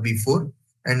 and before,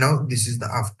 and now this is the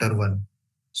after one.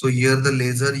 So here the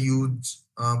laser use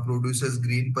produces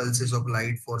green pulses of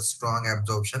light for strong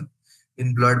absorption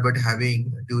in blood, but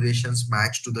having durations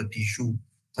matched to the tissue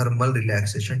thermal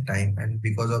relaxation time. And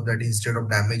because of that, instead of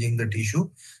damaging the tissue,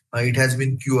 it has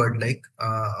been cured. Like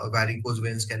varicose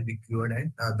veins can be cured,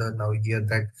 and the now here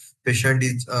that patient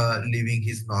is living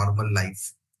his normal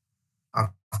life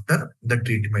after the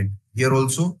treatment. Here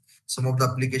also some of the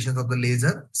applications of the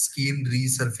laser, skin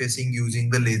resurfacing using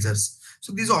the lasers.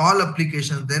 So these are all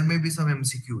applications. There may be some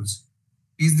MCQs.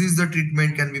 Is this the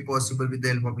treatment can be possible with the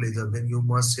help of laser? Then you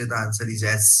must say the answer is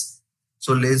yes.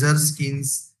 So laser skin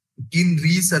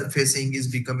resurfacing is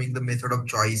becoming the method of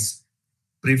choice,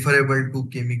 preferable to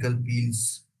chemical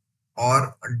peels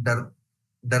or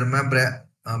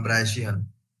dermabrasion.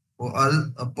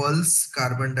 A pulse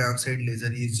carbon dioxide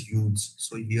laser is used.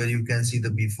 So here you can see the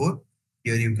before,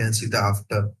 here you can see the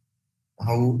after.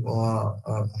 How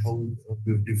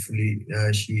beautifully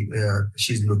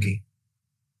she's looking.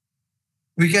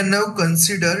 We can now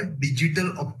consider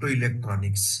digital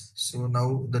optoelectronics. So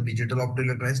now the digital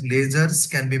optoelectronics lasers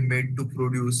can be made to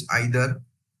produce either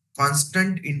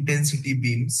constant intensity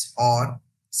beams or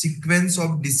sequence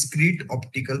of discrete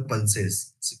optical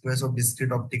pulses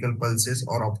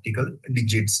or optical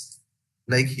digits.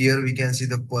 Like here we can see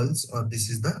the pulse, or this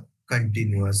is the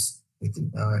continuous with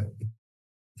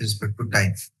respect to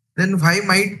time. Then why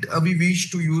might we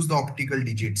wish to use the optical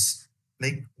digits?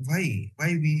 Like why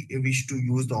we wish to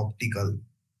use the optical?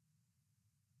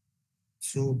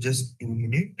 So just 2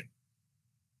 minutes.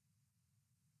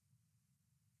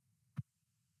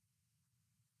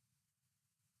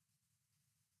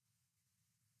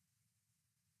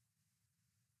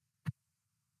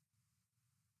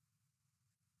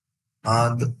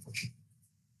 The,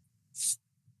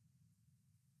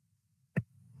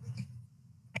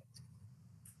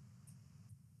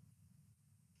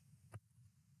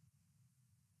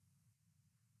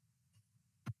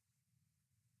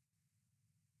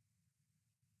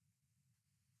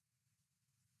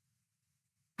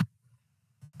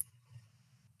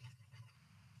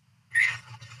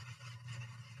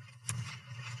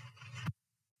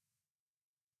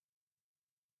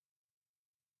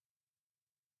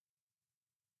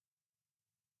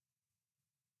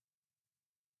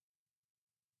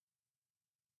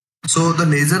 so the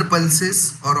laser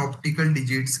pulses or optical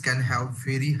digits can have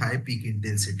very high peak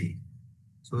intensity.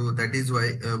 So that is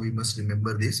why we must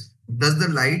remember this. Thus, the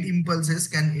light impulses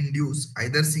can induce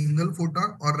either single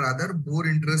photon or rather more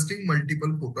interesting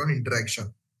multiple photon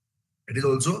interaction. It is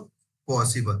also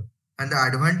possible. And the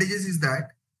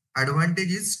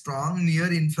advantage is strong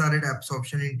near infrared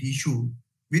absorption in tissue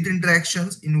with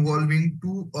interactions involving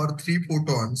 2 or 3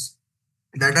 photons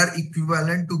that are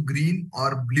equivalent to green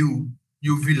or blue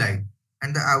UV light.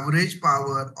 And the average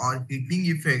power or heating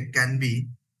effect can be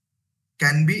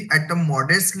at a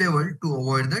modest level to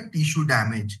avoid the tissue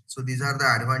damage. So these are the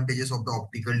advantages of the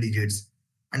optical digits.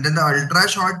 And then the ultra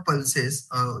short pulses,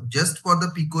 just for the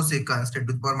picoseconds, 10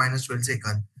 to the power minus 12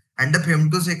 seconds, and the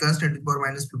femtoseconds, 10 to the power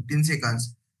minus 15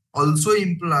 seconds, also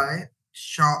imply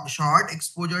short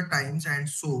exposure times, and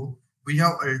so we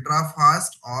have ultra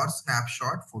fast or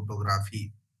snapshot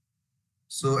photography.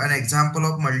 So an example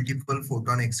of multiple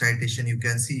photon excitation, you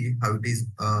can see how it is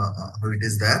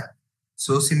there.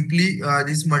 So simply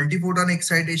this multi-photon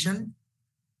excitation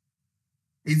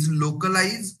is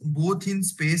localized both in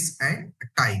space and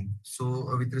time.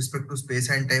 So with respect to space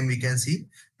and time, we can see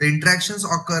the interactions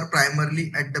occur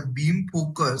primarily at the beam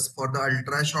focus for the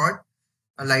ultra short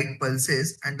light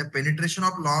pulses and the penetration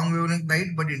of long wavelength light,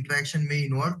 but interaction may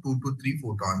involve 2 to 3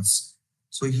 photons.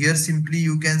 So here simply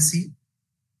you can see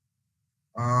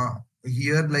uh,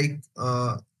 here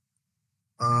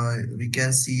we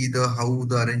can see the how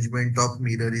the arrangement of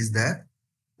mirror is there.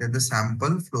 Then the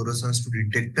sample fluorescence to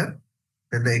detector.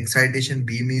 Then the excitation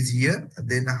beam is here.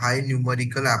 Then high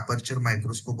numerical aperture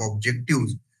microscope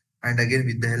objectives. And again,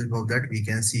 with the help of that, we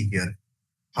can see here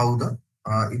how the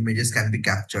images can be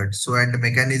captured. So, and the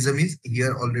mechanism is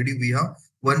here already we have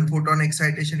 1 photon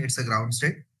excitation. It's a ground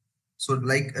state. So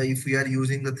like if we are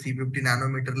using the 350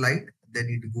 nanometer light, then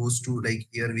it goes to like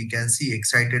here we can see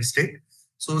excited state.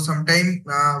 So sometime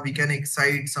we can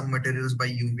excite some materials by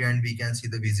UV and we can see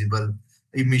the visible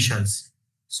emissions.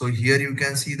 So here you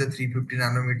can see the 350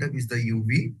 nanometer is the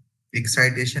UV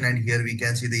excitation, and here we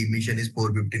can see the emission is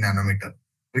 450 nanometer.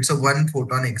 It's a 1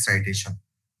 photon excitation.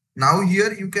 Now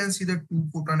here you can see the 2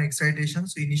 photon excitation.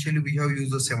 So initially we have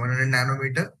used the 700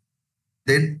 nanometer.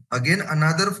 Then again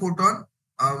another photon,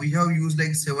 we have used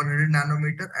like 700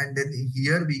 nanometer, and then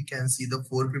here we can see the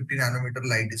 450 nanometer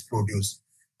light is produced,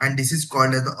 and this is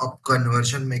called as the up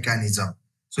conversion mechanism.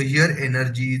 So here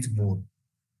energy is more.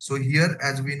 So here,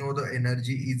 as we know, the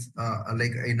energy is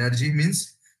like energy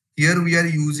means here we are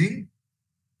using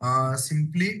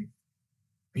simply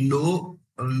low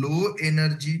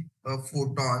energy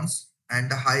photons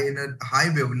and high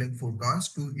wavelength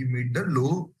photons to emit the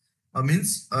low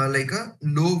means like a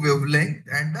low wavelength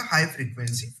and the high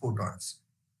frequency photons.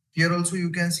 Here also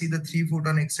you can see the 3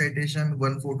 photon excitation,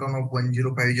 1 photon of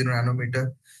 1050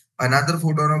 nanometer, another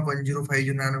photon of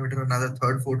 1050 nanometer, another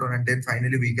third photon, and then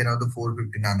finally we can have the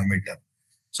 450 nanometer.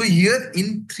 So here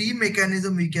in 3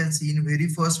 mechanism we can see, in very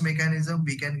first mechanism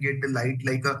we can get the light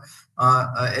like a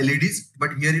LEDs,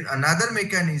 but here in another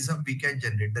mechanism we can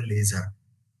generate the laser.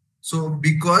 So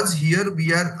because here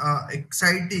we are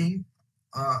exciting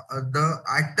the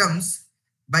atoms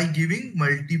by giving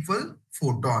multiple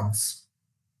photons,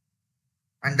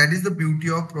 and that is the beauty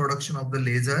of production of the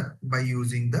laser by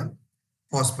using the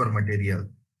phosphor material.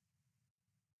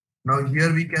 Now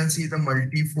here we can see the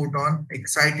multi-photon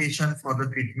excitation for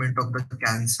the treatment of the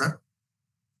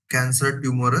cancer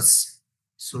tumorous.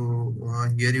 So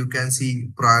here you can see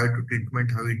prior to treatment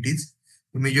how it is,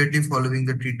 immediately following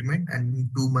the treatment,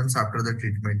 and 2 months after the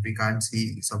treatment we can't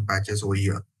see some patches over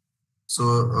here. So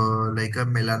like a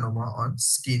melanoma on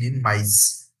skin in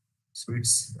mice. So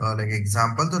it's like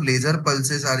example, the laser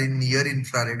pulses are in near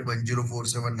infrared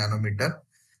 1047 nanometer.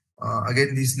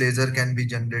 Again, this laser can be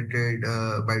generated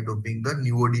by doping the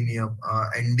neodymium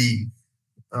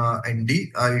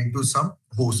ND into some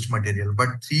host material.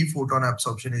 But 3 photon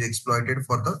absorption is exploited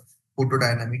for the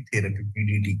photodynamic therapy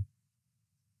 (PDT).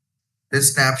 The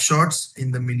snapshots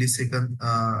in the millisecond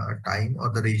time or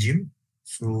the regime.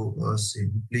 So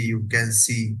simply you can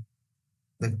see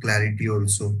the clarity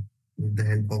also with the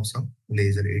help of some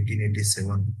laser.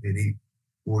 1887, very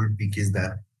old peak is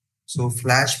there. So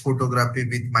flash photography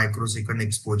with microsecond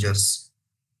exposures.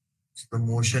 So the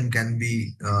motion can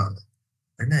be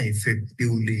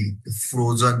effectively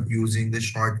frozen using the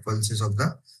short pulses of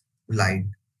the light.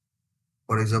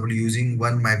 For example, using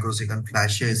 1 microsecond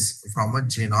flashes from a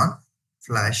xenon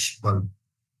flash bulb.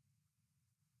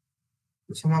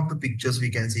 Some of the pictures we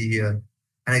can see here,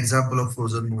 an example of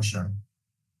frozen motion.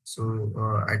 So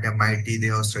at MIT, they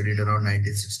have studied around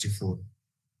 1964.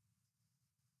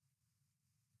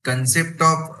 Concept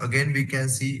of, again, we can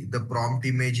see the prompt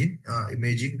imaging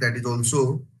that is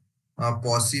also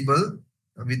possible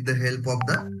with the help of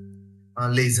the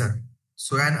laser.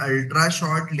 So an ultra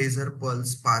short laser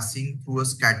pulse passing through a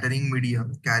scattering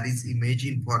medium carries image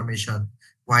information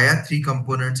via 3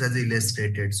 components as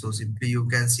illustrated. So simply you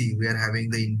can see we are having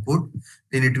the input,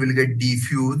 then it will get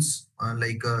diffuse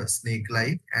like a snake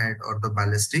like and or the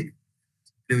ballistic.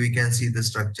 So we can see the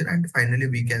structure, and finally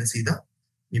we can see the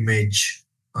image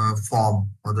form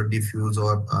or the diffuse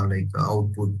or like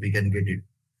output we can get it.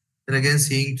 Then again,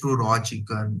 seeing through raw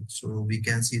chicken, so we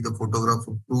can see the photograph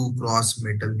of 2 cross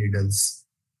metal needles,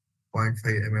 0.5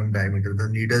 mm diameter. The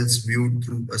needles viewed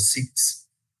through a 6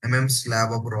 mm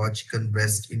slab of raw chicken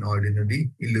breast in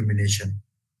ordinary illumination.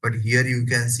 But here you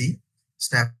can see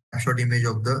snapshot image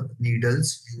of the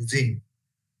needles using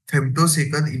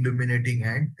femtosecond illuminating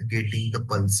and getting the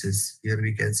pulses. Here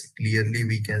we can see clearly,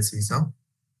 we can see some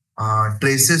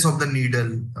traces of the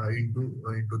needle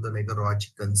into the like raw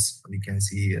chickens we can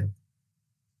see here.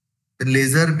 The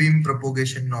laser beam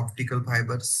propagation in optical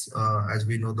fibers, as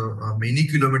we know, the many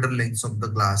kilometer lengths of the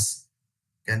glass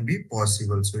can be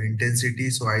possible. So intensity,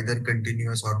 so either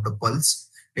continuous or the pulse,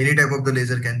 any type of the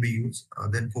laser can be used.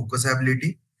 Then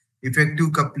focusability,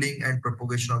 effective coupling and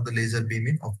propagation of the laser beam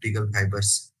in optical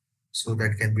fibers. So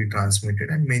that can be transmitted,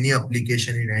 and many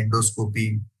application in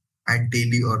endoscopy and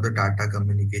tele or the data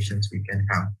communications we can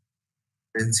have.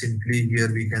 Then simply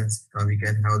here we can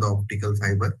have the optical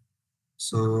fiber.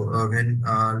 So when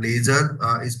laser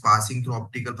is passing through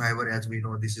optical fiber, as we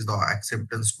know, this is the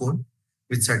acceptance cone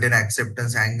with certain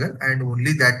acceptance angle, and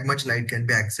only that much light can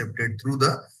be accepted through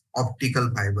the optical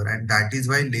fiber, and that is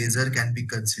why laser can be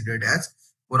considered as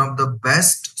one of the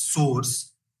best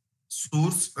source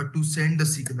to send the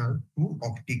signal to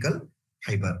optical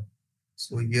fiber.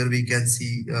 So here we can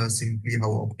see simply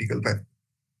how optical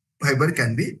fiber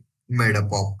can be made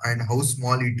up of and how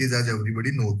small it is, as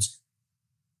everybody knows.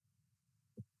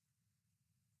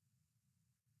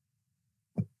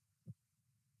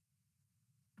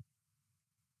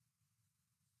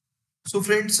 So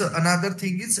friends, another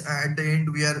thing is at the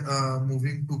end we are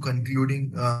moving to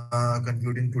concluding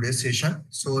today's session.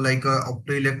 So like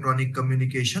optoelectronic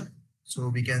communication. So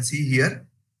we can see here,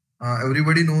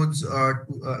 everybody knows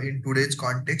in today's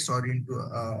context or into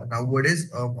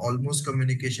nowadays, almost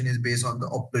communication is based on the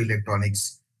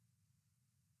optoelectronics.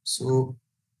 So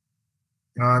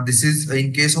This is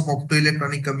in case of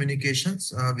optoelectronic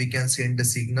communications, we can send the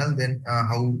signal, then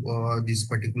how this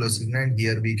particular signal, and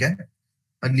here we can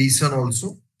listen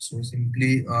also. So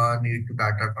simply need to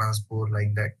data transport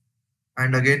like that.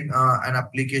 And again, an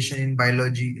application in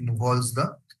biology involves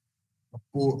the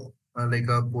like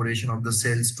a poration of the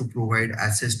cells to provide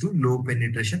access to low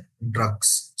penetration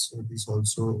drugs. So this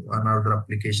also another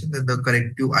application. Then the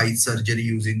corrective eye surgery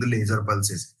using the laser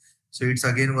pulses. So it's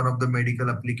again one of the medical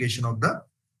application of the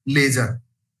laser.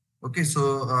 Okay,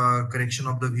 so correction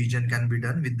of the vision can be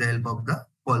done with the help of the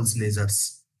pulse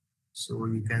lasers. So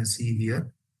you can see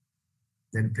here.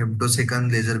 Then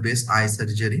femtosecond laser-based eye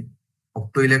surgery,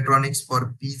 optoelectronics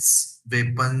for peace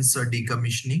weapons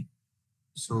decommissioning.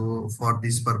 So for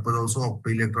this purpose also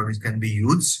optoelectronics can be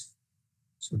used.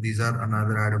 So these are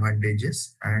another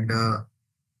advantages. And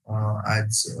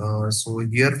so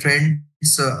here friends,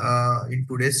 in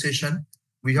today's session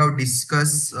we have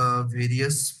discussed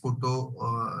various photo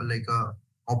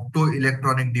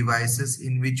optoelectronic devices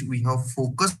in which we have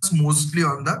focused mostly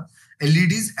on the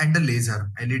LEDs and the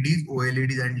laser, LEDs,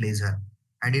 OLEDs and laser.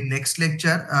 And in next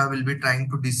lecture we'll be trying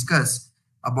to discuss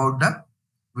about the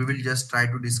we will just try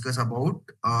to discuss about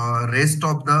rest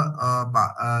of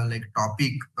the like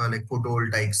topic like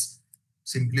photovoltaics,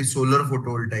 simply solar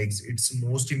photovoltaics. It's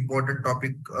most important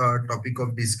topic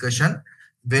of discussion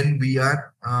when we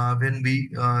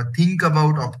think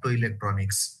about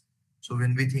optoelectronics. So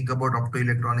when we think about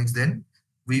optoelectronics, then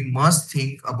we must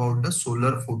think about the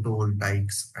solar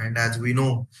photovoltaics. And as we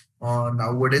know,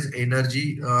 nowadays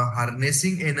energy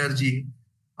harnessing energy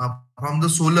from the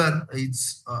solar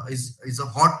is a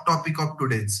hot topic of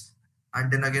today's.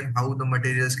 And then again, how the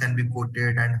materials can be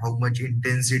coated and how much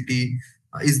intensity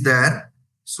is there,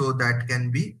 so that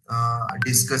can be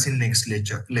discussed in next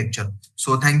lecture.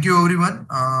 So thank you everyone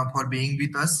for being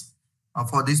with us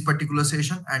for this particular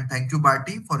session, and thank you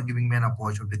Bharti for giving me an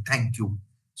opportunity. Thank you.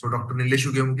 So Dr. Nilesh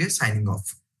Ugemuge signing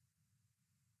off.